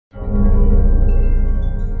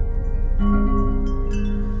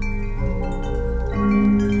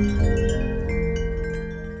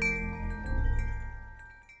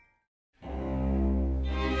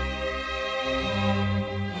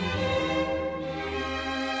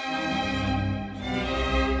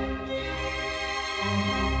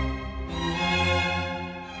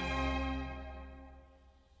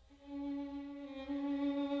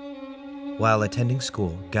While attending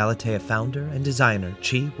school, Galatea founder and designer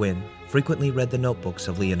Chi Win frequently read the notebooks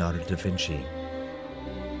of Leonardo da Vinci.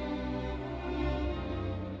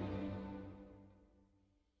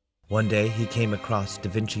 One day, he came across Da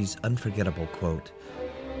Vinci's unforgettable quote,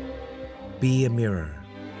 "Be a mirror,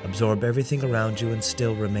 absorb everything around you and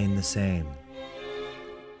still remain the same."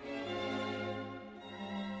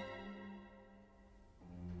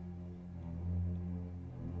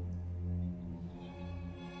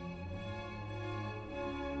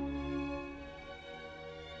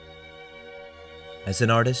 As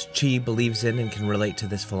an artist, Chi believes in and can relate to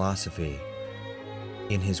this philosophy.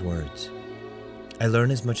 In his words, "I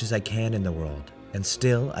learn as much as I can in the world, and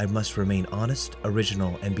still I must remain honest,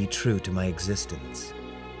 original, and be true to my existence."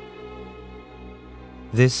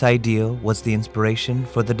 This ideal was the inspiration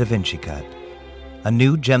for the Da Vinci cut, a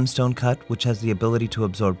new gemstone cut which has the ability to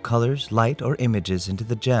absorb colors, light, or images into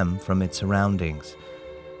the gem from its surroundings.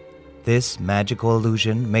 This magical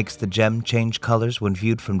illusion makes the gem change colors when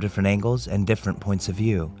viewed from different angles and different points of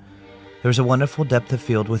view. There is a wonderful depth of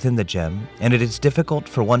field within the gem, and it is difficult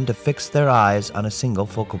for one to fix their eyes on a single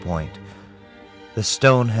focal point. The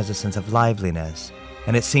stone has a sense of liveliness,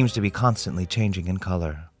 and it seems to be constantly changing in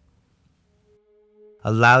color.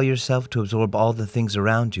 Allow yourself to absorb all the things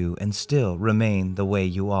around you and still remain the way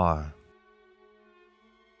you are.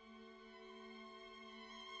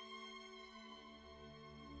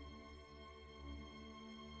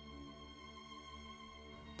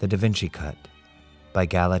 The Da Vinci Cut by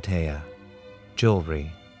Galatea.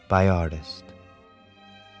 Jewelry by artist.